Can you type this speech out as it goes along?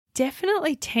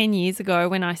Definitely 10 years ago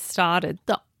when I started,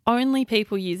 the only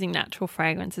people using natural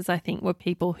fragrances, I think, were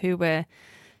people who were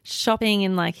shopping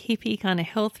in like hippie kind of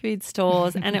health food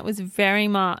stores, and it was very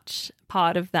much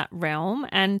part of that realm.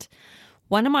 And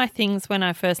one of my things when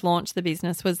I first launched the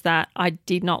business was that I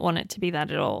did not want it to be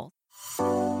that at all.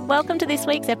 Welcome to this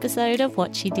week's episode of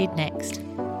What She Did Next.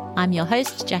 I'm your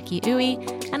host, Jackie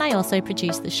Uwe, and I also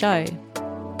produce the show.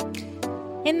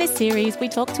 In this series, we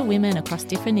talk to women across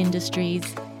different industries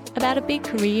about a big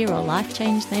career or life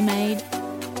change they made,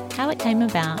 how it came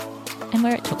about, and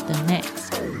where it took them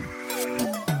next.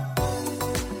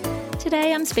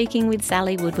 Today I'm speaking with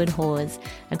Sally Woodward-Hawes,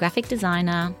 a graphic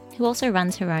designer who also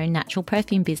runs her own natural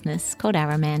perfume business called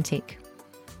Aromantic.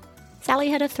 Sally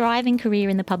had a thriving career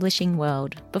in the publishing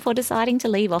world before deciding to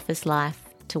leave office life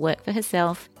to work for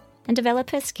herself and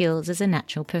develop her skills as a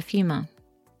natural perfumer.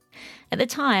 At the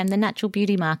time, the natural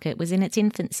beauty market was in its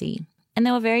infancy, and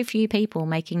there were very few people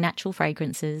making natural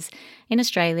fragrances in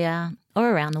Australia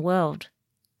or around the world.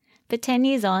 But 10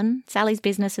 years on, Sally's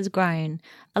business has grown,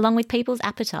 along with people's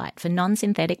appetite for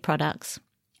non-synthetic products,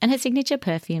 and her signature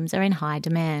perfumes are in high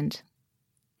demand.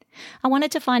 I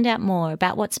wanted to find out more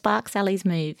about what sparked Sally's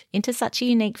move into such a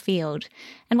unique field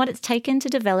and what it's taken to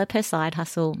develop her side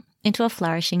hustle into a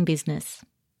flourishing business.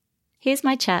 Here's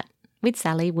my chat with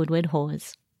Sally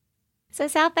Woodward-Hawes. So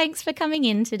Sal, thanks for coming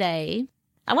in today.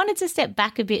 I wanted to step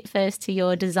back a bit first to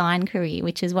your design career,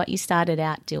 which is what you started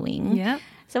out doing. Yeah.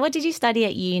 So what did you study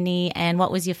at uni and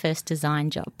what was your first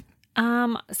design job?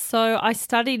 So I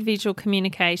studied visual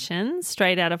communications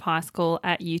straight out of high school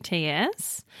at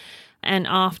UTS. And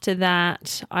after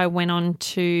that, I went on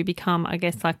to become, I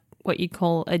guess, like what you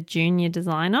call a junior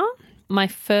designer. My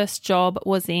first job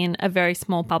was in a very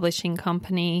small publishing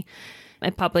company. I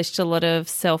published a lot of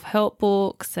self-help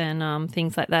books and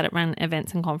things like that. It ran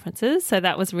events and conferences. So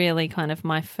that was really kind of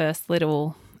my first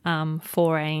little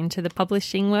foray into the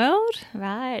publishing world.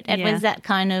 Right. And was that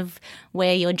kind of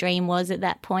where your dream was at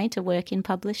that point, to work in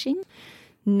publishing?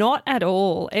 Not at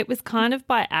all. It was kind of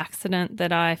by accident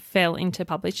that I fell into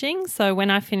publishing. So when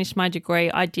I finished my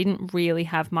degree, I didn't really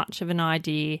have much of an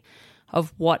idea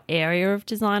of what area of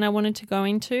design I wanted to go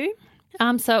into.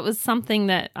 So it was something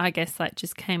that I guess like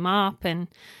just came up, and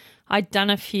I'd done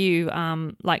a few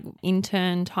like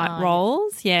intern type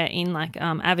roles, in like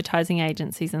advertising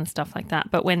agencies and stuff like that.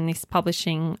 But when this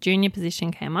publishing junior position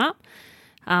came up,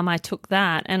 I took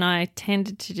that, and I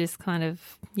tended to just kind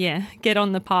of, get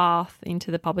on the path into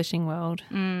the publishing world.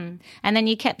 And then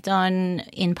you kept on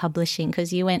in publishing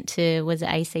because you went to, was it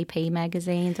ACP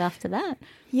magazines after that?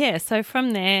 Yeah, so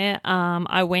from there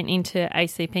I went into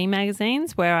ACP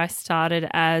magazines, where I started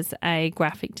as a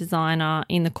graphic designer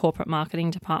in the corporate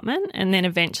marketing department, and then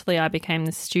eventually I became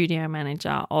the studio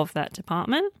manager of that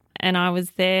department. And I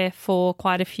was there for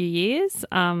quite a few years,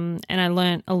 and I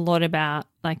learnt a lot about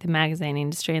like the magazine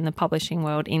industry and the publishing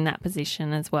world in that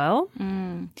position as well.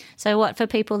 So what, for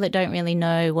people that don't really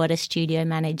know what a studio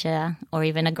manager or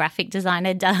even a graphic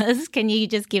designer does, can you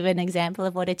just give an example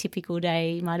of what a typical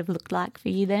day might have looked like for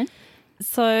you then?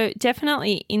 So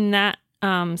definitely in that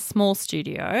small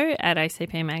studio at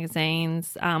ACP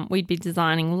magazines, we'd be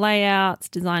designing layouts,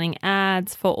 designing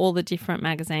ads for all the different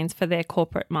magazines for their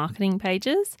corporate marketing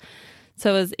pages.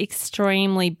 So it was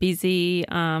extremely busy,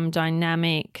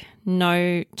 dynamic.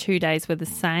 No 2 days were the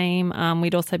same.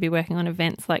 We'd also be working on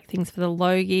events like things for the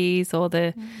Logies or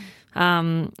the,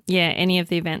 any of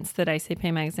the events that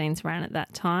ACP magazines ran at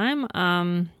that time.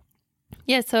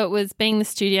 So it was being the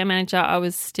studio manager, I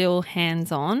was still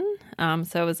hands-on.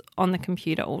 So I was on the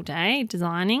computer all day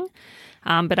designing,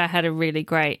 but I had a really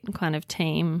great kind of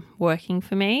team working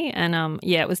for me. And,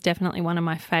 it was definitely one of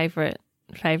my favourite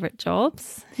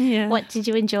jobs. Yeah. What did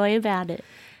you enjoy about it?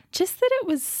 Just that it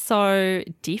was so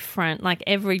different. Like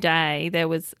every day there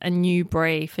was a new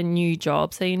brief, a new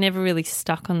job. So you're never really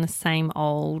stuck on the same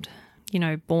old,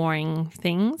 boring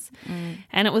things.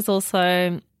 And it was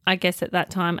also, I guess at that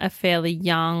time, a fairly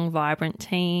young, vibrant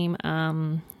team.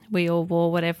 We all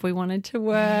wore whatever we wanted to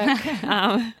work.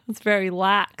 It was very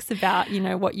lax about,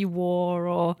 what you wore,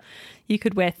 or you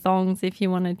could wear thongs if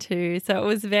you wanted to. So it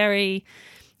was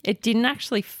it didn't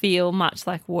actually feel much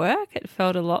like work. It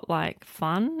felt a lot like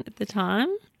fun at the time.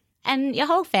 And your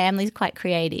whole family's quite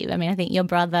creative. I mean, I think your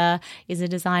brother is a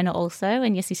designer also,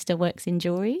 and your sister works in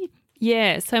jewellery.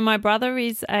 Yeah, so my brother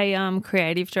is a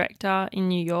creative director in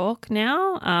New York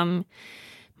now.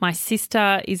 My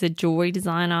sister is a jewellery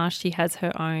designer. She has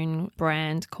her own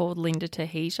brand called Linda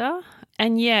Tahija.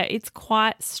 And, it's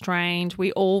quite strange.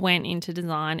 We all went into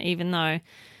design, even though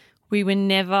We were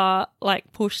never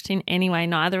like pushed in any way.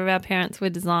 Neither of our parents were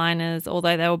designers,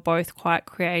 although they were both quite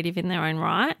creative in their own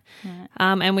right.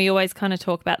 And we always kind of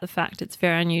talk about the fact it's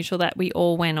very unusual that we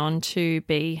all went on to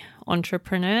be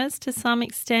entrepreneurs to some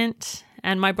extent.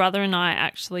 And my brother and I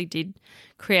actually did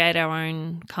create our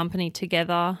own company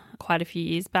together quite a few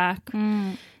years back.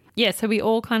 Yeah, so we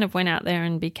all kind of went out there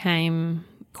and became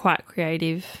quite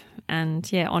creative and,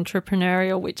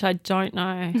 entrepreneurial, which I don't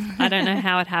know. I don't know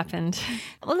how it happened.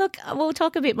 Well, look, we'll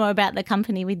talk a bit more about the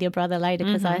company with your brother later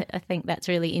because I think that's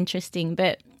really interesting.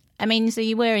 But, I mean, so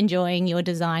you were enjoying your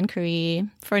design career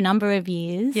for a number of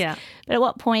years. Yeah. But at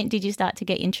what point did you start to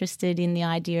get interested in the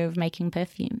idea of making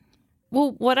perfume?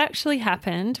 Well, what actually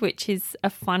happened, which is a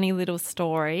funny little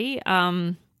story,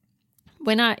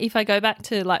 if I go back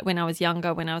to like when I was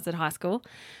younger, when I was at high school,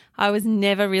 I was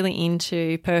never really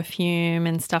into perfume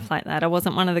and stuff like that. I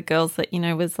wasn't one of the girls that,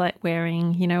 was like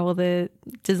wearing, all the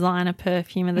designer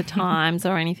perfume of the times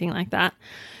or anything like that.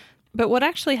 But what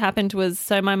actually happened was,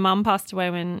 so my mum passed away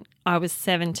when I was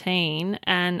 17,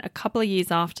 and a couple of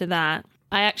years after that,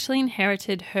 I actually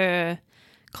inherited her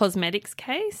cosmetics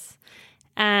case.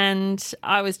 And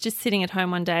I was just sitting at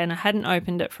home one day and I hadn't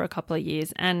opened it for a couple of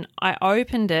years, and I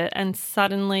opened it and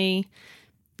suddenly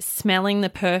smelling the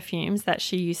perfumes that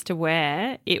she used to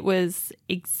wear, it was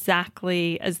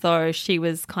exactly as though she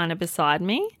was kind of beside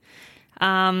me.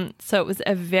 So it was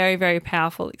a very, very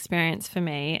powerful experience for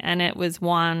me, and it was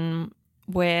one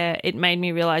where it made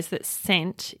me realise that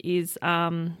scent is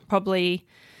probably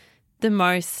the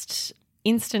most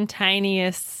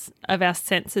instantaneous of our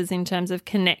senses in terms of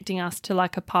connecting us to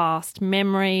like a past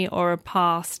memory or a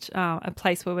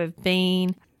place where we've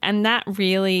been. And that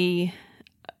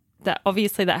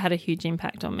obviously had a huge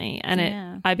impact on me,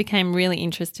 and I became really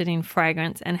interested in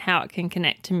fragrance and how it can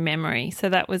connect to memory. So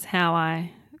that was how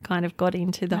I kind of got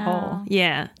into the whole.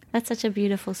 Yeah. That's such a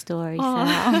beautiful story,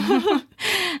 Sal.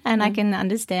 And I can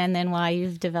understand then why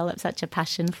you've developed such a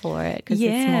passion for it, because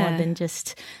it's more than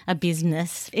just a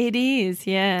business. It is,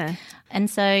 yeah. And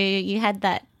so you had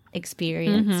that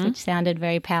experience, which sounded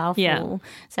very powerful. Yeah.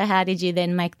 So how did you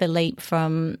then make the leap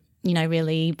from,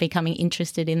 really becoming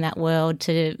interested in that world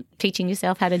to teaching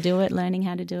yourself how to do it, learning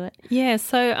how to do it? Yeah,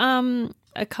 so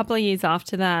a couple of years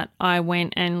after that, I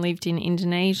went and lived in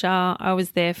Indonesia. I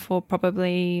was there for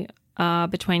probably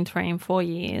between 3 and 4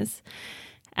 years.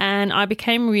 And I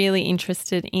became really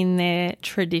interested in their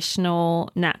traditional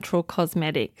natural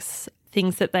cosmetics,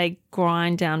 things that they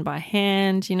grind down by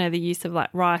hand, the use of like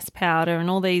rice powder and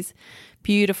all these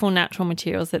beautiful natural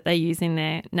materials that they use in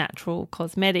their natural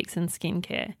cosmetics and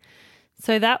skincare.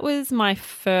 So that was my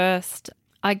first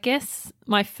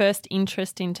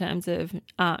interest in terms of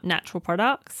natural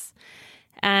products.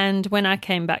 And when I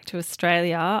came back to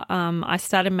Australia, I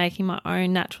started making my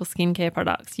own natural skincare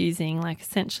products using like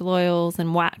essential oils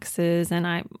and waxes, and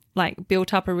I like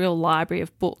built up a real library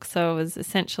of books. So I was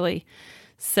essentially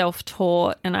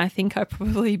self-taught, and I think I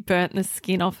probably burnt the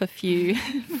skin off a few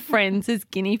friends as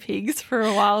guinea pigs for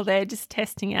a while there, just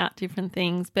testing out different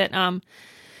things. But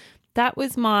that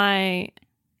was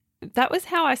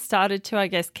how I started to, I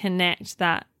guess, connect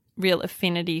that real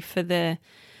affinity for the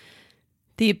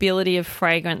ability of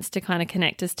fragrance to kind of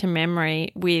connect us to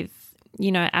memory with,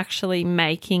 actually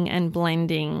making and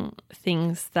blending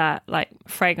things that like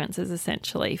fragrances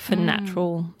essentially for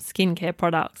natural skincare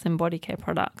products and body care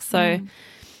products. So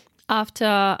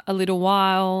after a little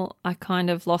while, I kind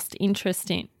of lost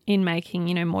interest in making,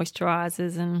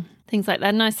 moisturizers and things like that.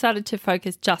 And I started to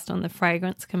focus just on the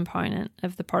fragrance component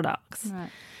of the products. Right.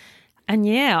 And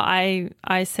I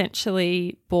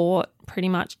essentially bought pretty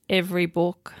much every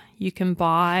book you can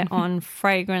buy on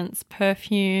fragrance,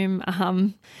 perfume.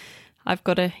 I've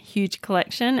got a huge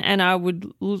collection, and I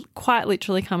would quite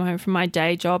literally come home from my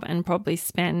day job and probably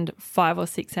spend 5 or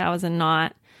 6 hours a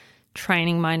night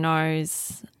training my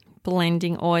nose,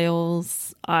 blending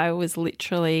oils. I was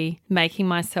literally making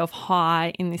myself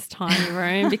high in this tiny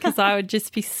room because I would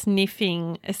just be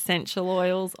sniffing essential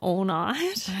oils all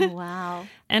night. Oh, wow.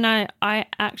 And I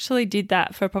actually did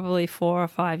that for probably 4 or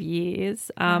 5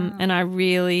 years, and I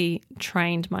really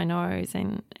trained my nose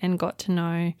and got to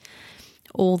know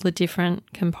all the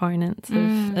different components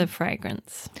of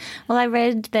fragrance. Well, I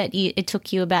read that it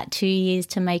took you about 2 years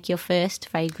to make your first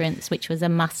fragrance, which was a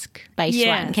musk-based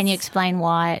one. Can you explain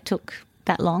why it took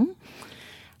that long?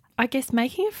 I guess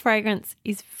making a fragrance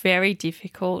is very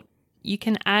difficult. You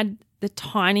can add the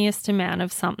tiniest amount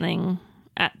of something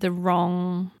at the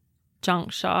wrong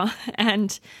juncture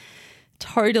and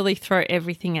totally throw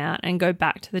everything out and go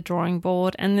back to the drawing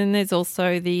board. And then there's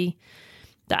also the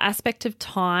the aspect of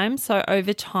time. So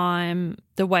over time,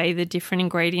 the way the different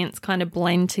ingredients kind of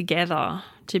blend together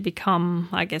to become,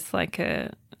 I guess, like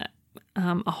a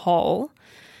whole,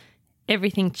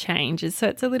 everything changes. So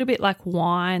it's a little bit like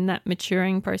wine, that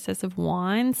maturing process of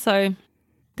wine. So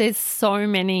there's so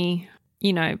many,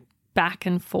 back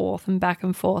and forth, and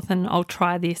I'll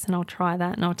try this and I'll try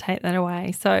that and I'll take that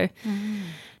away. So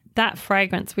that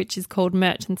fragrance, which is called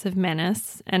Merchants of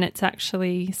Menace, and it's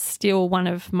actually still one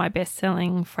of my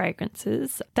best-selling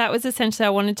fragrances. That was essentially, I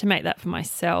wanted to make that for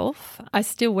myself. I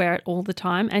still wear it all the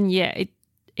time. And yeah,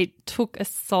 it took a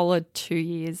solid 2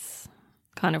 years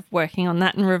kind of working on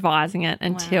that and revising it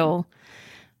until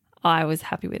I was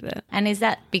happy with it. And is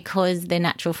that because they're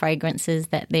natural fragrances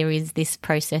that there is this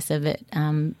process of it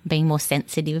being more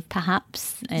sensitive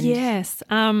perhaps? Yes.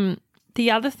 The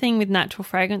other thing with natural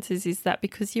fragrances is that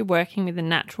because you're working with a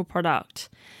natural product,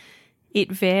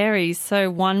 it varies. So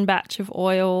one batch of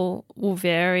oil will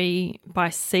vary by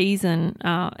season.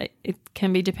 It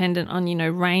can be dependent on,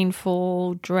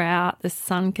 rainfall, drought, the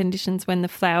sun conditions, when the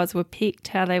flowers were picked,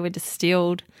 how they were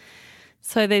distilled.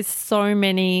 So there's so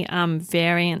many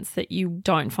variants that you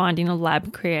don't find in a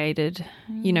lab created.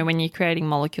 When you're creating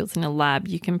molecules in a lab,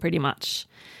 you can pretty much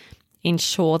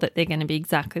ensure that they're going to be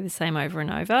exactly the same over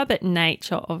and over. But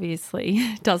nature obviously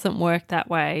doesn't work that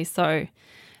way. So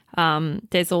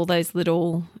there's all those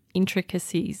little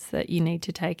intricacies that you need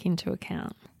to take into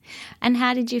account. And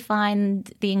how did you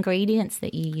find the ingredients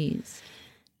that you use?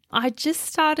 I just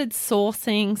started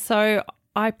sourcing. So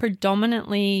I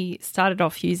predominantly started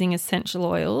off using essential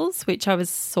oils, which I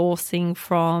was sourcing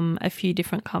from a few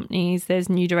different companies. There's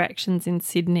New Directions in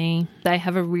Sydney. They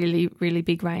have a really, really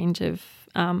big range of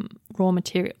raw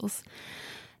materials.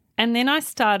 And then I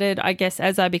started, I guess,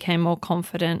 as I became more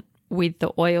confident with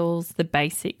the oils, the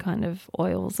basic kind of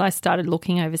oils, I started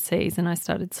looking overseas and I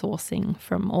started sourcing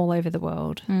from all over the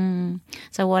world.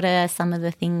 So what are some of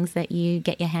the things that you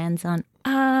get your hands on?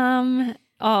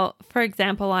 For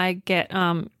example, I get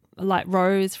like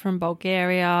rose from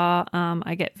Bulgaria.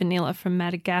 I get vanilla from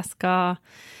Madagascar.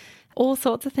 All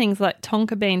sorts of things like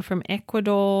tonka bean from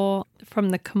Ecuador,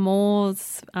 from the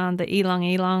Comores, the ylang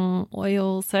ylang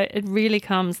oil. So it really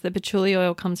the patchouli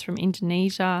oil comes from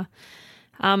Indonesia.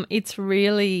 It's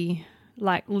really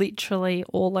like literally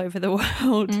all over the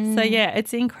world. So yeah,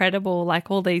 it's incredible,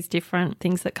 like all these different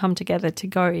things that come together to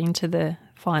go into the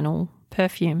final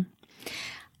perfume.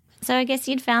 So I guess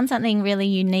you'd found something really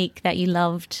unique that you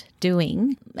loved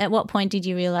doing. At what point did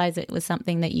you realise it was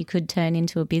something that you could turn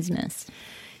into a business?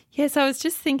 Yes, I was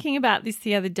just thinking about this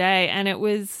the other day, and it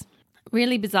was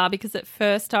really bizarre because at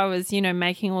first I was,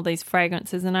 making all these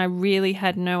fragrances and I really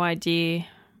had no idea,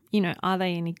 are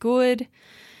they any good?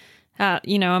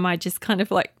 Am I just kind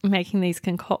of like making these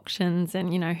concoctions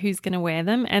and, who's going to wear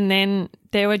them? And then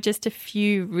there were just a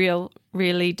few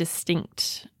really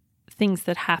distinct things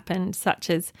that happened, such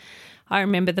as I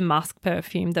remember the musk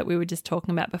perfume that we were just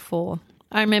talking about before.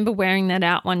 I remember wearing that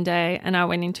out one day and I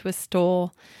went into a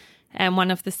store and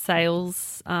one of the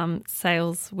saleswomen,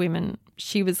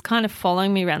 she was kind of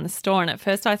following me around the store, and at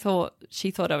first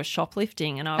she thought I was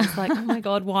shoplifting, and I was like, oh my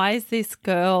God, why is this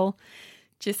girl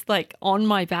just like on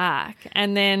my back?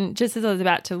 And then just as I was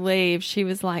about to leave, she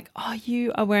was like, oh,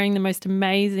 you are wearing the most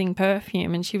amazing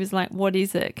perfume. And she was like, what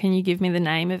is it? Can you give me the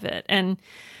name of it? And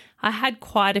I had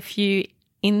quite a few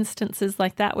instances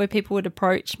like that where people would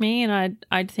approach me and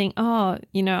I'd think, I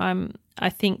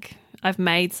think I've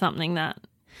made something that,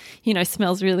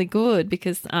 smells really good,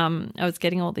 because I was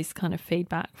getting all this kind of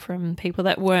feedback from people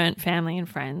that weren't family and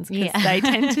friends, because they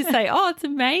tend to say, oh, it's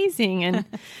amazing. And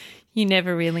you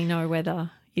never really know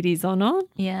whether it is or not.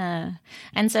 Yeah.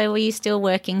 And so were you still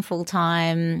working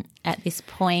full-time at this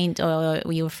point, or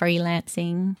were you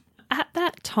freelancing? At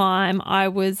that time, I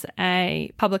was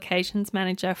a publications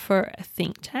manager for a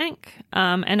think tank,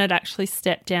 and I'd actually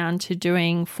stepped down to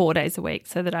doing 4 days a week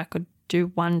so that I could do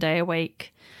 1 day a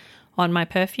week on my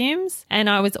perfumes. And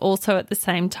I was also at the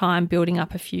same time building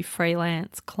up a few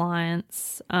freelance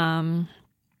clients. So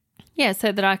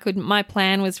that my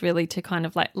plan was really to kind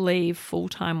of like leave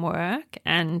full-time work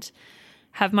and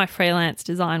have my freelance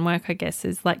design work, I guess,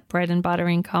 as like bread and butter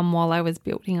income while I was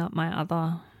building up my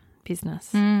other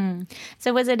business.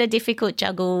 So was it a difficult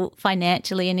juggle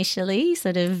financially initially,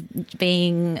 sort of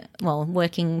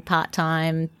working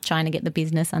part-time, trying to get the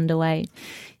business underway?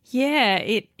 Yeah,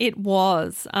 it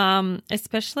was,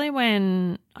 especially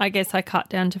when I guess I cut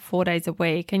down to 4 days a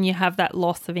week and you have that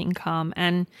loss of income,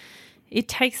 and it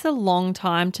takes a long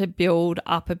time to build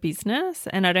up a business.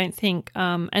 And I don't think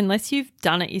unless you've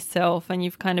done it yourself and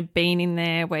you've kind of been in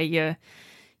there where you're,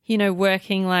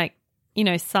 working like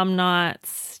some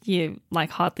nights you're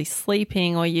like hardly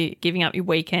sleeping, or you're giving up your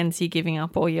weekends, you're giving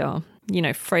up all your,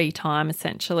 free time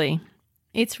essentially.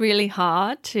 It's really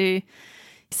hard to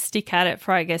stick at it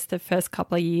for, I guess, the first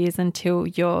couple of years until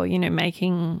you're,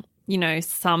 making,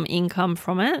 some income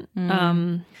from it.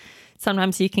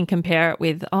 Sometimes you can compare it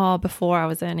with, before I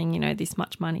was earning, this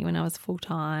much money when I was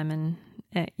full-time. And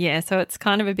so it's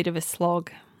kind of a bit of a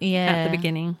slog at the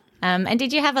beginning. And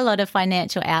did you have a lot of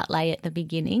financial outlay at the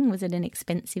beginning? Was it an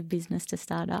expensive business to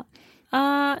start up?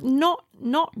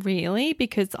 Not really,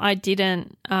 because I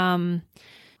didn't,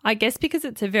 I guess because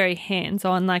it's a very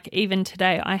hands-on, like even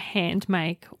today I hand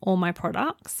make all my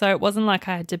products. So it wasn't like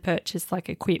I had to purchase like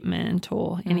equipment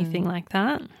or anything like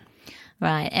that.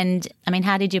 Right. And I mean,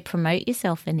 how did you promote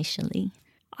yourself initially?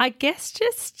 I guess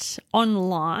just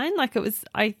online. I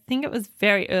think it was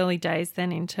very early days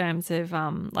then in terms of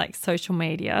like social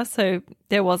media. So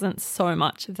there wasn't so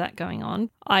much of that going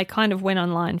on. I kind of went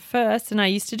online first, and I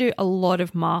used to do a lot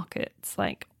of markets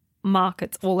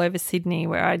all over Sydney,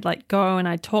 where I'd like go and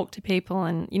I'd talk to people,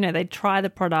 and, they'd try the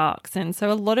products. And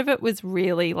so a lot of it was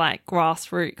really like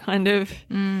grassroots kind of,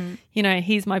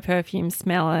 here's my perfume,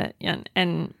 smell it,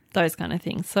 and those kind of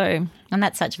things. So, and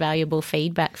that's such valuable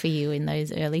feedback for you in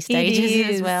those early stages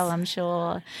as well, I'm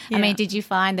sure. Yeah. I mean, did you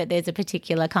find that there's a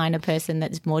particular kind of person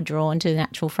that's more drawn to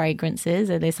natural fragrances?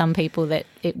 Are there some people that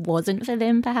it wasn't for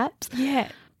them perhaps? Yeah,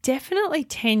 definitely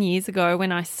 10 years ago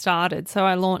when I started. So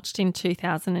I launched in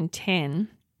 2010.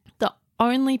 The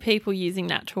only people using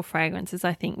natural fragrances,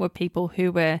 I think, were people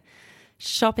who were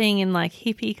shopping in like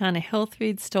hippie kind of health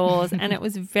food stores, and it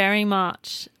was very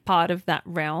much part of that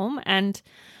realm. And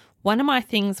one of my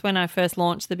things when I first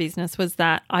launched the business was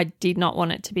that I did not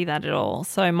want it to be that at all.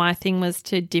 So my thing was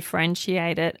to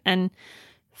differentiate it, and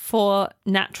for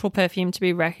natural perfume to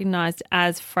be recognised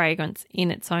as fragrance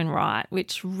in its own right,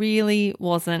 which really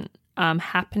wasn't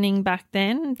happening back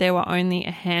then. There were only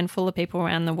a handful of people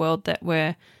around the world that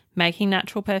were making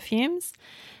natural perfumes.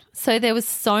 So there was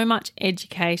so much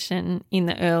education in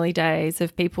the early days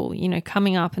of people,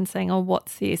 coming up and saying,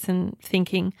 what's this? And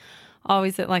thinking,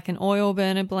 is it like an oil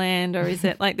burner blend, or is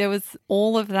it like, there was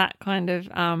all of that kind of,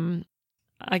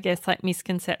 I guess, like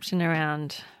misconception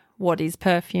around what is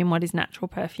perfume, what is natural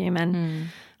perfume. And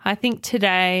I think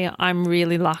today I'm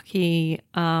really lucky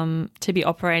to be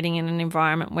operating in an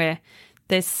environment where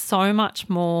there's so much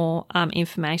more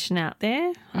information out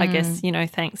there, I guess,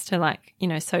 thanks to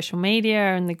social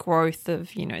media and the growth of,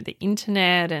 the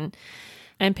internet,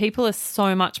 and people are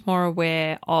so much more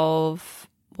aware of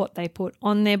what they put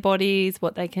on their bodies,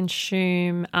 what they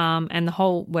consume, and the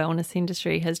whole wellness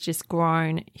industry has just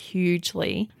grown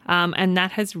hugely. And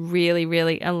that has really,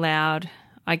 really allowed,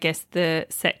 I guess, the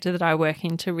sector that I work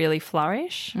in to really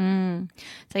flourish. So,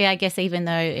 I guess even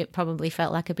though it probably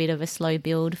felt like a bit of a slow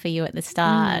build for you at the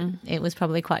start, it was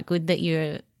probably quite good that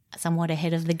you're somewhat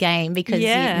ahead of the game, because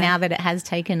now that it has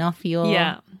taken off,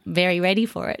 you're very ready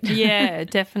for it. Yeah,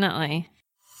 definitely.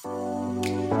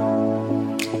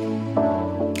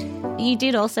 You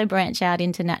did also branch out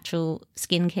into natural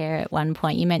skincare at one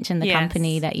point. You mentioned the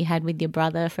company that you had with your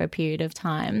brother for a period of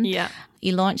time. Yeah.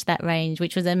 You launched that range,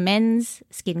 which was a men's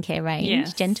skincare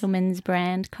range, Gentleman's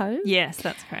Brand Co. Yes,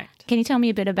 that's correct. Can you tell me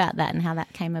a bit about that and how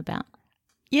that came about?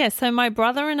 Yeah, so my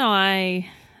brother and I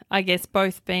guess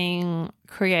both being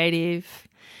creative,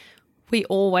 we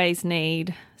always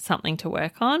need something to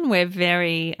work on. We're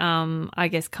very, I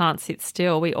guess, can't sit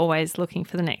still. We're always looking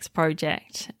for the next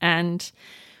project. And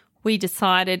we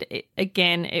decided,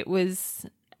 it was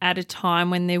at a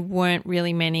time when there weren't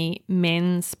really many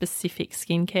men's specific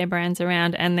skincare brands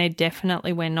around, and there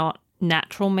definitely were not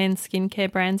natural men's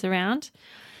skincare brands around.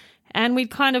 And we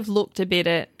kind of looked a bit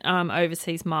at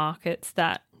overseas markets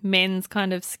that men's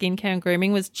kind of skincare and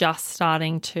grooming was just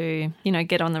starting to,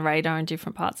 get on the radar in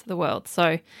different parts of the world.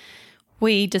 So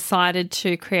we decided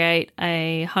to create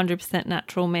a 100%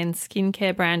 natural men's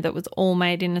skincare brand that was all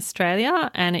made in Australia,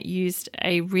 and it used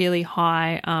a really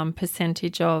high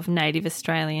percentage of native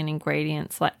Australian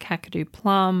ingredients like Kakadu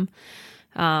plum,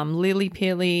 lily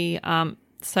pilly.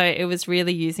 So it was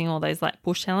really using all those like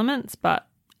bush elements, but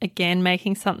again,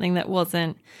 making something that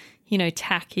wasn't,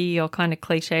 tacky or kind of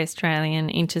cliche Australian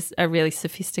into a really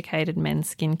sophisticated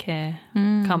men's skincare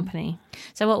company.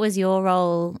 So what was your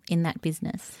role in that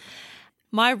business?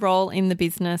 My role in the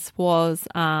business was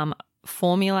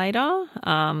formulator,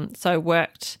 so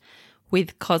worked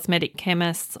with cosmetic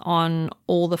chemists on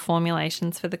all the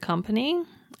formulations for the company,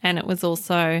 and it was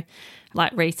also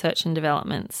like research and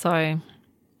development. So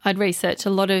I'd research a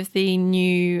lot of the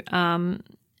new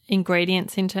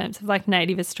ingredients in terms of like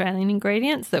native Australian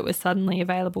ingredients that were suddenly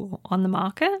available on the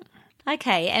market.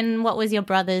 Okay, and what was your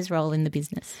brother's role in the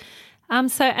business?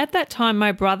 So at that time,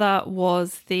 my brother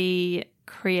was the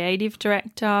creative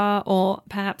director, or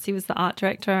perhaps he was the art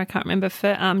director, I can't remember,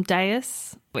 for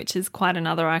Deus, which is quite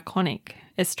another iconic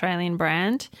Australian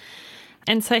brand.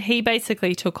 And so he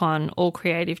basically took on all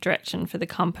creative direction for the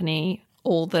company,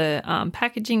 all the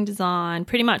packaging design,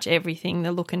 pretty much everything,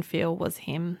 the look and feel was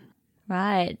him.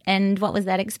 Right. And what was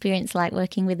that experience like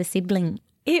working with a sibling?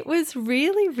 It was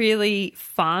really, really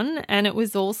fun, and it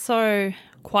was also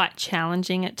quite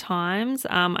challenging at times.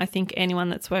 I think anyone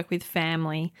that's worked with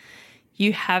family,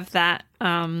 you have that,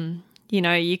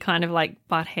 you kind of like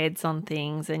butt heads on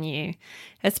things, and you,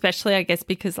 especially I guess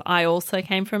because I also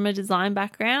came from a design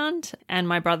background and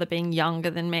my brother being younger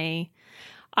than me,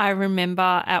 I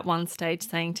remember at one stage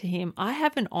saying to him, I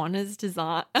have an honours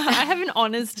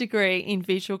degree in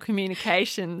visual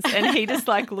communications. And he just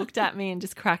like looked at me and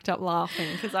just cracked up laughing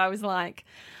because I was like,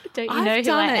 don't you know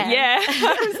who I am? Yeah.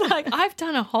 I was like, I've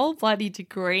done a whole bloody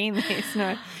degree in this.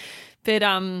 No. But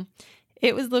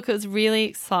it was really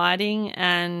exciting,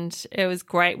 and it was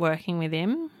great working with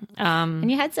him.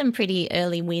 And you had some pretty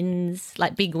early wins,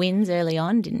 like big wins early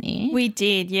on, didn't you? We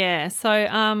did, yeah.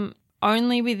 So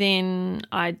only within,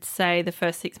 I'd say, the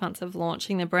first 6 months of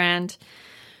launching the brand,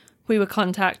 we were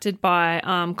contacted by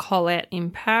Colette in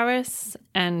Paris,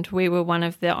 and we were one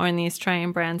of the only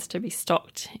Australian brands to be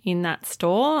stocked in that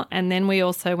store. And then we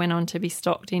also went on to be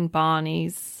stocked in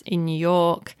Barney's in New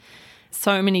York.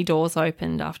 So many doors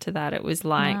opened after that. It was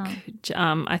like,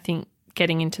 wow. I think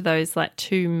getting into those like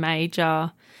two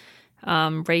major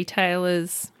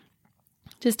retailers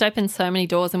just opened so many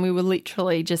doors, and we were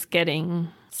literally just getting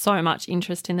so much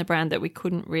interest in the brand that we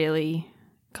couldn't really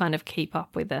kind of keep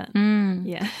up with it.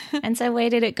 Yeah. And so where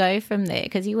did it go from there?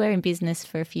 Because you were in business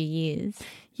for a few years.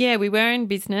 Yeah, we were in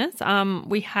business.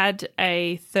 We had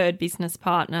a third business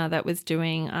partner that was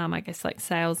doing, I guess, like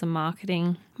sales and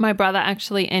marketing. My brother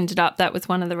actually ended up, that was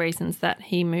one of the reasons that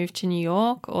he moved to New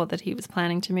York, or that he was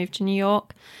planning to move to New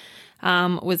York,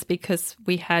 was because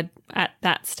we had, at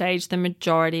that stage, the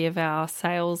majority of our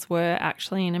sales were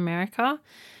actually in America.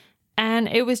 And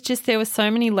it was just, there were so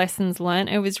many lessons learned.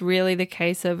 It was really the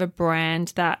case of a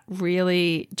brand that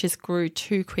really just grew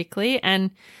too quickly. And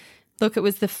look, it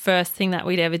was the first thing that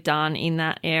we'd ever done in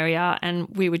that area, and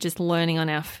we were just learning on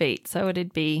our feet. So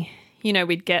it'd be,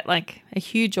 we'd get like a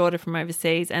huge order from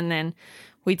overseas, and then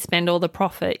we'd spend all the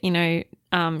profit,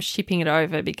 shipping it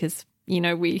over because,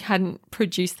 we hadn't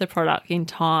produced the product in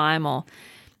time, or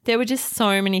there were just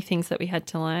so many things that we had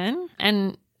to learn.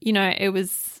 And,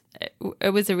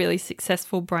 it was a really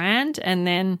successful brand. And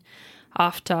then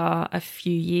after a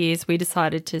few years, we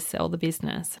decided to sell the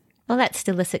business. Well, that's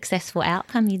still a successful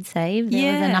outcome, you'd say.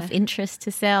 There was enough interest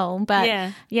to sell. But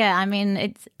I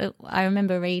mean, I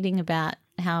remember reading about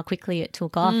how quickly it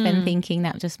took off and thinking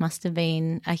that just must have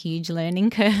been a huge learning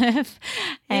curve.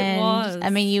 And it was. I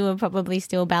mean, you were probably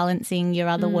still balancing your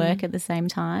other work at the same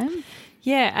time.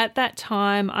 Yeah, at that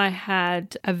time I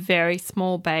had a very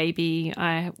small baby.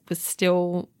 I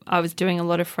was doing a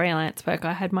lot of freelance work.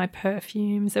 I had my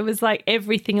perfumes. It was like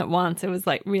everything at once. It was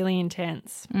like really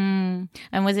intense. And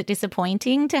was it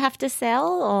disappointing to have to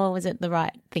sell, or was it the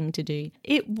right thing to do?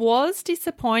 It was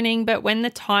disappointing, but when the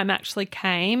time actually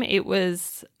came, it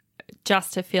was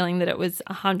just a feeling that it was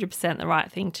 100% the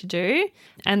right thing to do,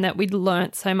 and that we'd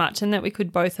learnt so much, and that we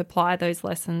could both apply those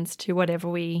lessons to whatever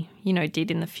we,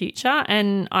 did in the future.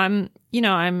 And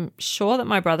I'm sure that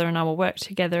my brother and I will work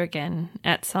together again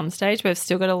at some stage. We've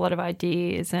still got a lot of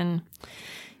ideas, and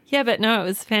but no, it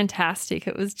was fantastic.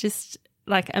 It was just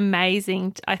like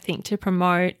amazing, I think, to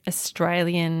promote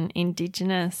Australian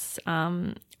Indigenous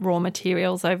raw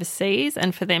materials overseas,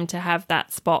 and for them to have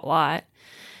that spotlight,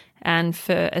 and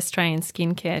for Australian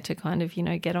skincare to kind of,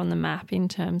 get on the map in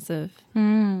terms of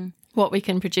what we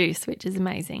can produce, which is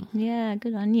amazing. Yeah,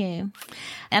 good on you.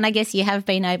 And I guess you have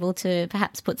been able to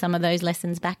perhaps put some of those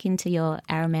lessons back into your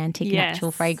Aromantic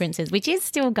natural fragrances, which is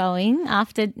still going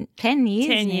after 10 years.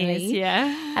 10 nearly. years,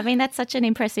 yeah. I mean, that's such an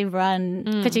impressive run,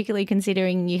 particularly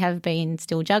considering you have been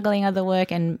still juggling other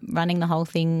work and running the whole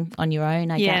thing on your own,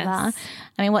 I gather.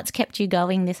 I mean, what's kept you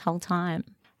going this whole time?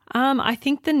 I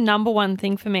think the number one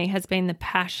thing for me has been the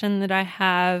passion that I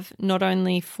have, not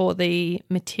only for the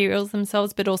materials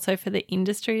themselves, but also for the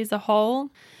industry as a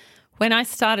whole. When I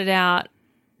started out,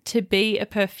 to be a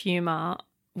perfumer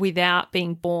without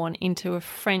being born into a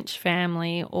French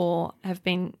family or have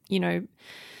been,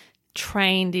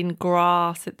 trained in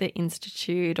grass at the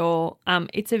institute, or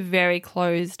it's a very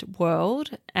closed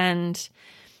world. And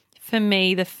for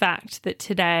me, the fact that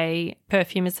today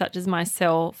perfumers such as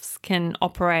myself can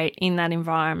operate in that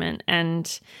environment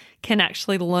and can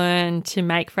actually learn to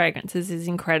make fragrances is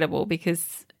incredible,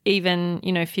 because even,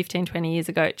 15, 20 years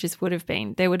ago, it just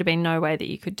there would have been no way that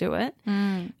you could do it.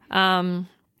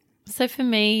 So for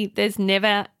me, there's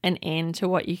never an end to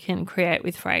what you can create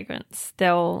with fragrance.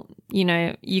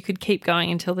 You could keep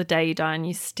going until the day you die and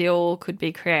you still could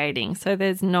be creating. So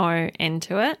there's no end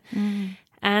to it.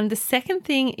 And the second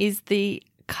thing is the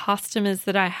customers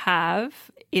that I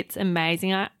have. It's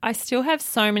amazing. I still have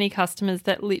so many customers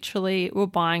that literally were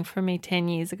buying from me 10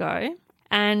 years ago.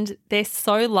 And they're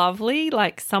so lovely.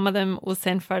 Like, some of them will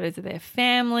send photos of their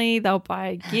family. They'll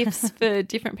buy gifts for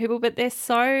different people, but they're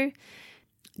so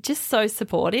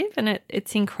supportive, and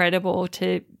it's incredible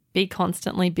to be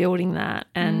constantly building that.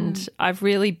 And I've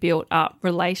really built up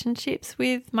relationships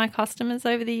with my customers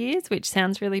over the years, which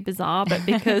sounds really bizarre, but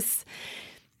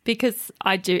because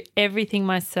I do everything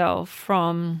myself,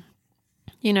 from,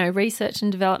 research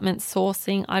and development,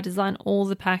 sourcing, I design all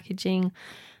the packaging,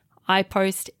 I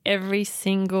post every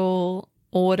single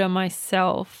order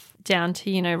myself, down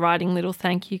to, writing little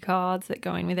thank you cards that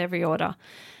go in with every order.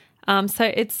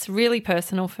 So it's really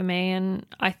personal for me, and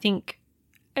I think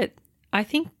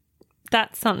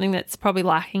that's something that's probably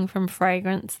lacking from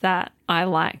fragrance, that I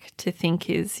like to think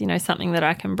is, something that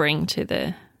I can bring to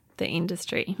the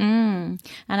industry. And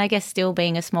I guess still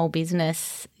being a small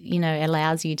business,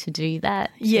 allows you to do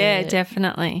that. Yeah,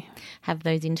 definitely. Have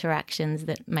those interactions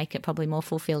that make it probably more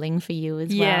fulfilling for you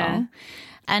as well.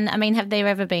 And I mean, have there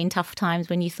ever been tough times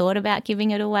when you thought about giving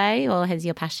it away, or has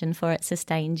your passion for it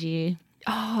sustained you?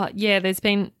 Oh, yeah, there's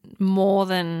been more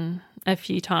than a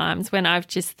few times when I've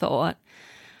just thought,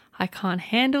 I can't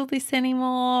handle this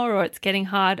anymore, or it's getting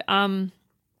hard.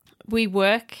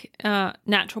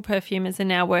 Natural perfumers are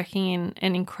now working in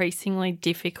an increasingly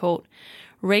difficult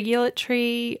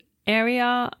regulatory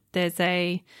area. There's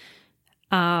a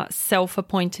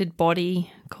self-appointed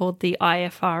body called the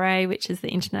IFRA, which is the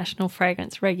International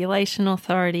Fragrance Regulation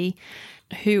Authority,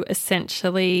 who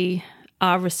essentially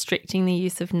are restricting the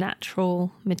use of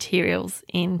natural materials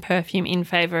in perfume in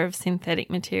favour of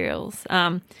synthetic materials.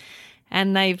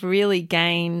 And they've really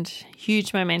gained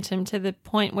huge momentum, to the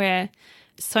point where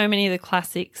so many of the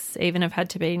classics even have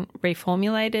had to be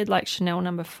reformulated, like Chanel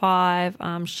No. 5,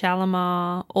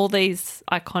 Shalimar. All these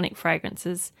iconic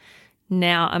fragrances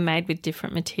now are made with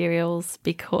different materials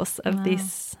because of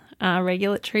this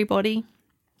regulatory body.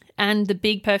 And the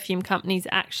big perfume companies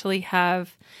actually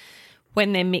have,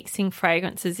 when they're mixing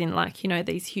fragrances in,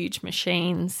 these huge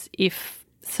machines, if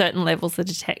certain levels are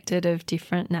detected of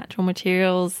different natural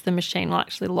materials, the machine will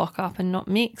actually lock up and not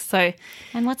mix. So,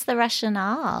 and what's the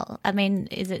rationale? I mean,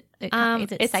 is it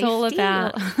it's safety? All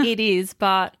about it is,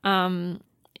 but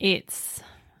it's,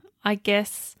 I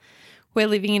guess, we're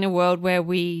living in a world where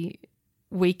we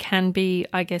can be,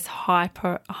 I guess,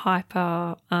 hyper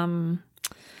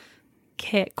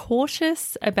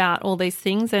cautious about all these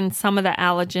things, and some of the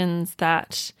allergens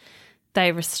that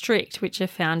they restrict, which are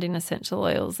found in essential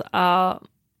oils,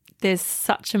 there's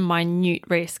such a minute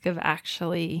risk of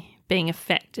actually being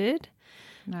affected.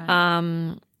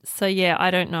 Right. So, yeah, I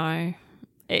don't know.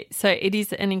 So it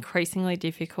is an increasingly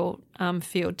difficult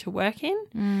field to work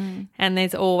in, and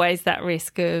there's always that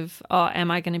risk of, am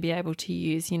I going to be able to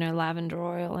use, lavender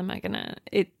oil?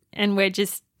 And we're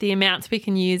just, the amounts we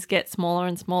can use get smaller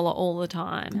and smaller all the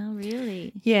time. Oh,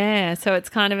 really? Yeah, so it's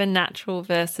kind of a natural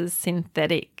versus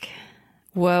synthetic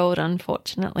world,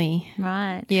 unfortunately.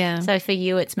 Right. Yeah. So for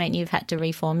you, it's meant you've had to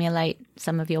reformulate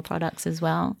some of your products as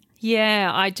well?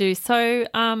 Yeah, I do. So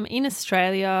in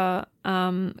Australia,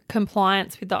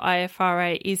 compliance with the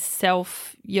IFRA is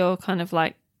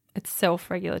it's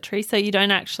self-regulatory. So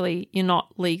you're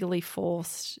not legally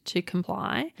forced to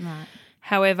comply. Right.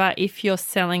 However, if you're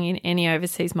selling in any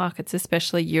overseas markets,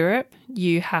 especially Europe,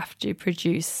 you have to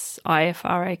produce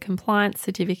IFRA compliance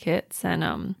certificates.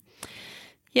 And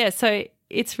so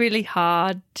it's really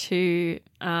hard to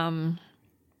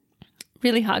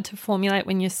formulate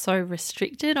when you're so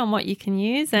restricted on what you can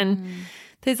use. And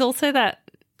there's also that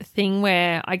thing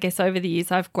where, I guess, over the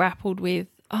years I've grappled with,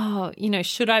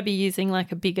 should I be using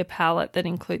like a bigger palette that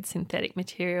includes synthetic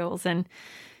materials, and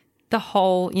the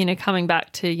whole, coming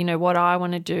back to, what I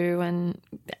want to do and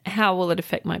how will it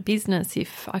affect my business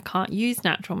if I can't use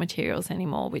natural materials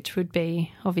anymore, which would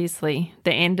be obviously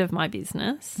the end of my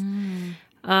business.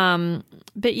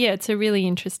 But yeah, it's a really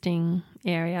interesting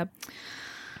area.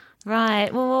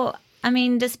 Right. Well, I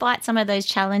mean, despite some of those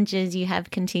challenges, you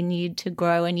have continued to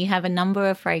grow, and you have a number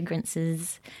of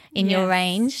fragrances in your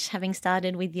range, having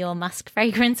started with your musk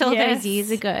fragrance all those years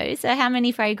ago. So how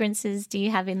many fragrances do you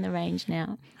have in the range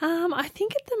now? I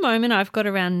think at the moment I've got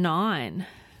around 9.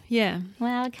 Yeah.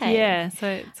 Wow, okay. Yeah, so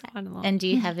it's quite a lot. And do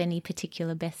you have any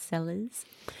particular bestsellers?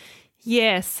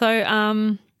 Yeah,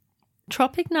 so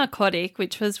Tropic Narcotic,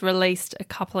 which was released a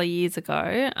couple of years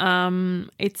ago,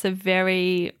 it's a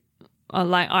very,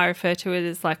 like I refer to it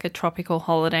as like a tropical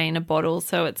holiday in a bottle.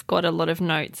 So it's got a lot of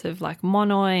notes of like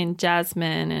monoi and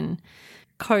jasmine and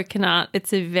coconut.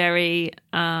 It's a very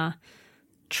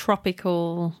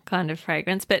tropical kind of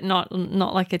fragrance, but not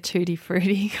like a tutti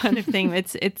frutti kind of thing.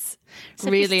 It's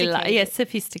really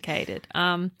sophisticated.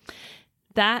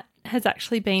 That has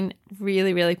actually been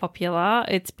really, really popular.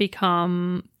 It's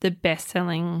become the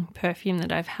best-selling perfume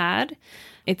that I've had.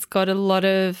 It's got a lot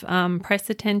of press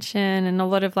attention, and a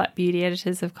lot of like beauty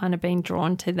editors have kind of been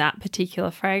drawn to that particular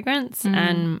fragrance,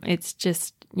 and it's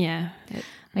just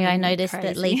I noticed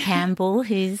that Lee Campbell,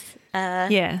 who's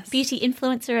beauty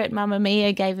influencer at Mamma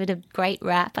Mia, gave it a great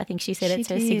rap. I think she said it's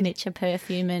her signature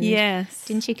perfume. And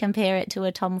didn't she compare it to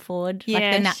a Tom Ford? Yeah,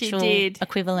 like the natural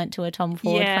equivalent to a Tom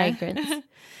Ford fragrance,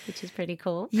 which is pretty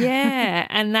cool. Yeah,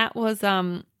 and that was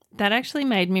that actually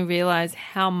made me realise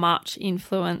how much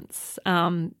influence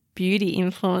beauty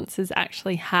influencers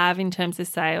actually have in terms of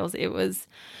sales. It was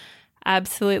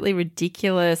absolutely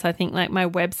ridiculous. I think like my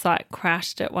website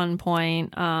crashed at one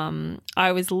point.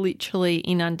 I was literally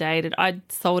inundated.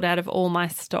 I'd sold out of all my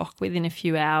stock within a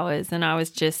few hours, and I was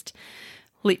just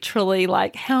literally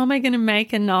like, how am I going to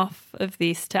make enough of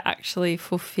this to actually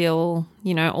fulfill,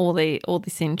 all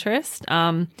this interest?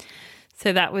 So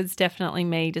that was definitely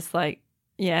me just like,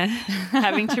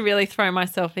 having to really throw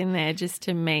myself in there just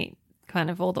to meet kind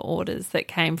of all the orders that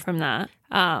came from that.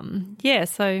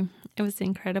 So it was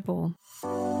incredible.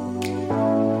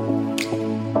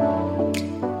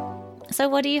 So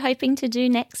what are you hoping to do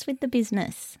next with the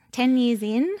business? 10 years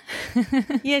in?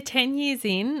 10 years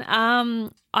in.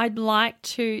 I'd like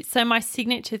to – so my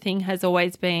signature thing has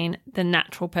always been the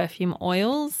natural perfume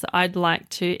oils. I'd like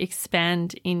to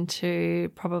expand into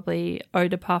probably eau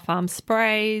de parfum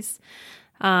sprays,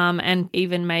 and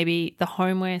even maybe the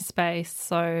homeware space,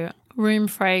 so room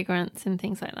fragrance and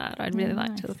things like that. I'd really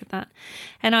like to look at that.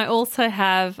 And I also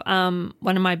have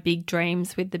one of my big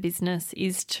dreams with the business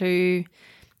is to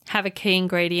have a key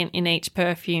ingredient in each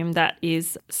perfume that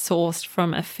is sourced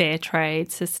from a fair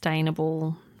trade,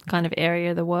 sustainable kind of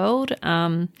area of the world.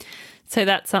 So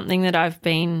that's something that I've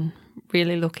been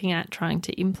really looking at trying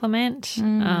to implement.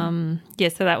 So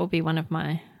that will be one of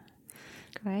my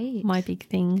big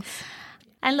things.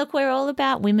 And look, we're all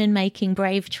about women making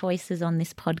brave choices on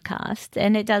this podcast,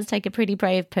 and it does take a pretty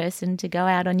brave person to go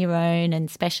out on your own and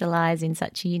specialise in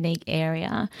such a unique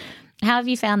area. How have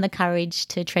you found the courage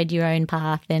to tread your own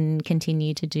path and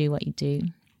continue to do what you do?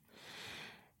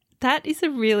 That is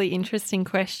a really interesting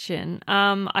question.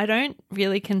 I don't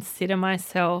really consider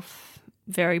myself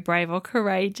very brave or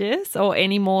courageous or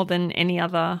any more than any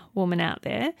other woman out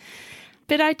there.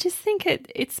 But I just think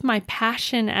it's my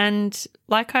passion, and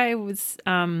like I was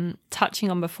touching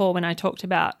on before when I talked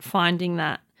about finding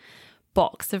that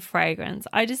box of fragrance,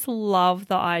 I just love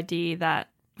the idea that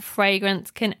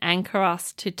fragrance can anchor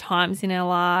us to times in our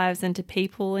lives and to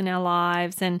people in our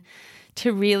lives and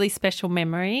to really special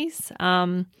memories.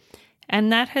 And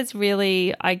that has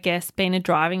really, I guess, been a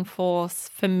driving force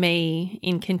for me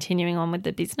in continuing on with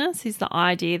the business, is the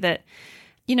idea that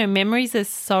memories are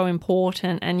so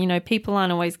important, and, people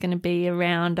aren't always going to be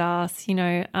around us,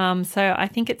 so I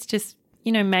think it's just,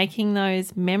 making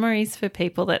those memories for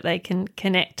people that they can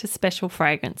connect to special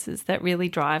fragrances that really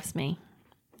drives me.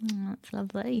 That's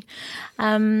lovely.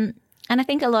 And I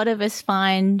think a lot of us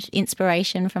find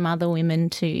inspiration from other women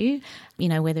too,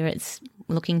 whether it's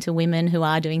looking to women who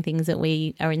are doing things that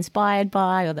we are inspired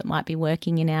by or that might be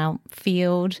working in our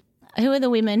field. Who are the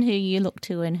women who you look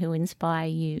to and who inspire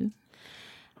you?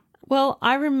 Well,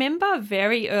 I remember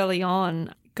very early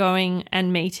on going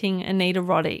and meeting Anita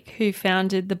Roddick, who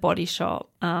founded The Body Shop.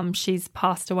 She's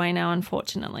passed away now,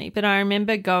 unfortunately. But I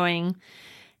remember going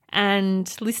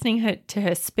and listening to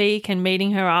her speak and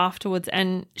meeting her afterwards.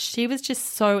 And she was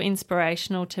just so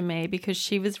inspirational to me because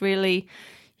she was really,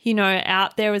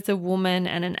 out there as a woman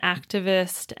and an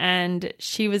activist. And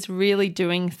she was really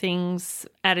doing things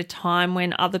at a time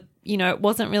when it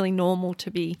wasn't really normal to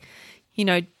be,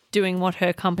 doing what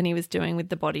her company was doing with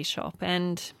The Body Shop.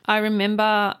 And I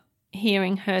remember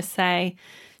hearing her say,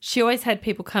 she always had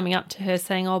people coming up to her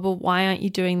saying, oh, well, why aren't you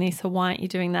doing this or why aren't you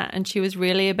doing that? And she was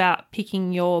really about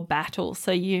picking your battle.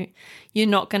 So you're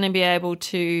not going to be able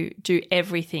to do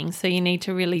everything. So you need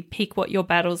to really pick what your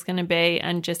battle's going to be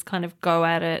and just kind of go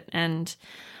at it. And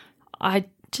I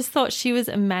just thought she was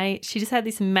amazing. She just had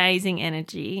this amazing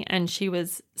energy, and she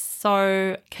was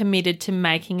so committed to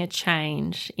making a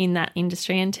change in that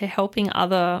industry and to helping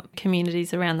other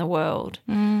communities around the world.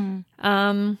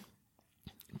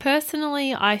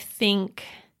 Personally, I think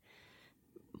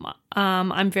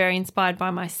I'm very inspired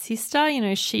by my sister. You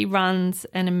know, she runs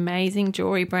an amazing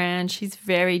jewelry brand. She's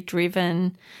very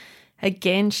driven.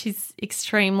 Again, she's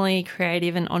extremely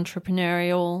creative and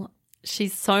entrepreneurial.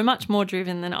 She's so much more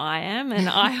driven than I am, and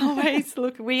I always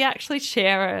we actually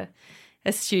share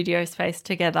a studio space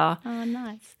together. Oh,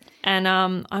 nice. And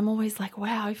I'm always like,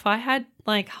 wow, if I had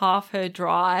like half her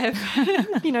drive,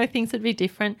 you know, things would be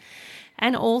different.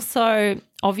 And also,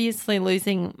 obviously,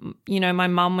 losing, you know, my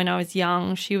mum when I was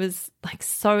young, she was like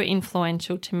so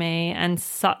influential to me and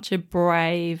such a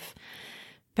brave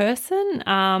person.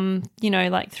 You know,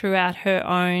 like throughout her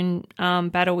own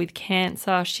battle with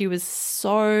cancer, she was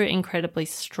so incredibly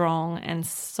strong and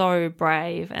so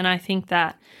brave. And I think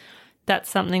that that's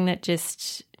something that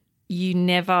just you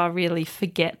never really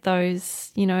forget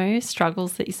those, you know,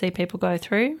 struggles that you see people go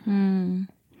through.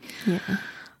 Yeah.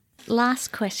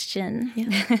 Last question.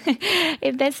 Yeah.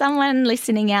 If there's someone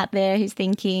listening out there who's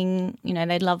thinking, you know,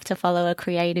 they'd love to follow a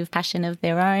creative passion of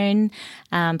their own,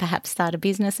 perhaps start a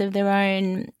business of their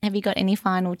own, have you got any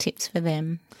final tips for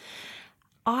them?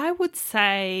 I would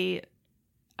say,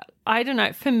 I don't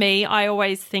know, for me, I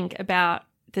always think about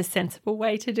the sensible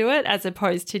way to do it as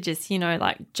opposed to just, you know,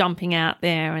 like jumping out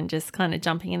there and just kind of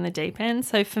jumping in the deep end.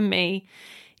 So for me,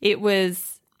 it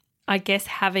was, I guess,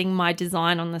 having my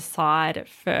design on the side at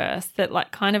first that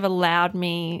like kind of allowed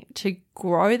me to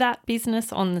grow that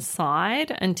business on the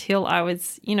side until I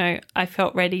was, you know, I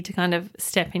felt ready to kind of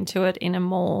step into it in a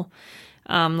more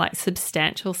like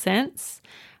substantial sense.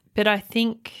 But I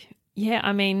think, yeah,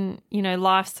 I mean, you know,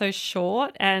 life's so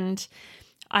short, and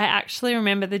I actually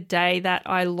remember the day that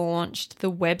I launched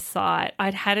the website,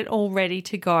 I'd had it all ready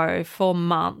to go for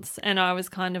months, and I was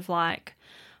kind of like,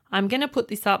 I'm going to put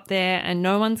this up there and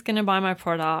no one's going to buy my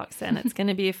products and it's going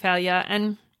to be a failure.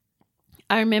 And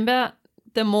I remember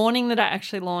the morning that I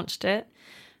actually launched it,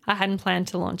 I hadn't planned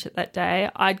to launch it that day.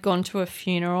 I'd gone to a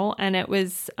funeral, and it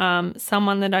was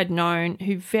someone that I'd known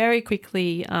who very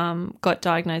quickly got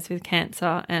diagnosed with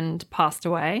cancer and passed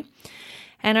away.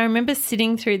 And I remember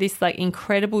sitting through this like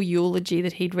incredible eulogy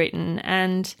that he'd written,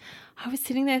 and I was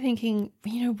sitting there thinking,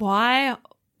 you know, why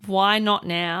not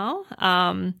now?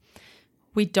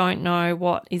 We don't know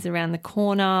what is around the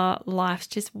corner. Life's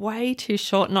just way too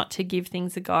short not to give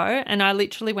things a go. And I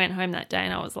literally went home that day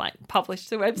and I was like, publish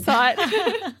the website.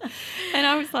 And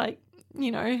I was like,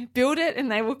 you know, build it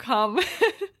and they will come.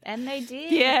 And they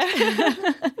did. Yeah.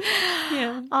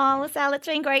 Yeah. Oh, well, Sal, it's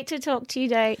been great to talk to you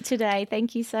today.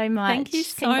 Thank you so much. Thank you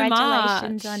so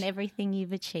Congratulations much on everything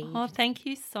you've achieved. Oh, thank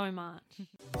you so much.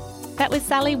 That was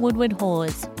Sally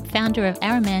Woodward-Hawes, founder of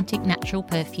Aromantic Natural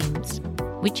Perfumes,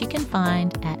 which you can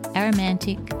find at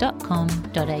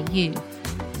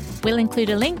aromantic.com.au. We'll include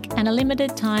a link and a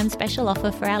limited time special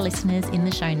offer for our listeners in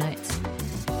the show notes.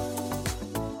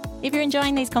 If you're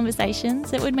enjoying these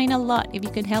conversations, it would mean a lot if you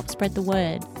could help spread the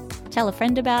word. Tell a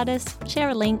friend about us, share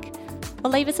a link, or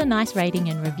leave us a nice rating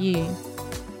and review.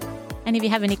 And if you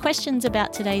have any questions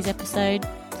about today's episode,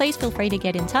 please feel free to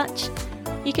get in touch.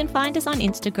 You can find us on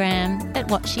Instagram at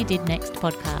What She Did Next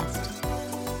Podcast.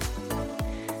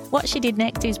 What She Did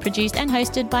Next is produced and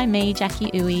hosted by me,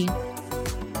 Jackie Uwe.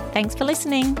 Thanks for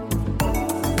listening.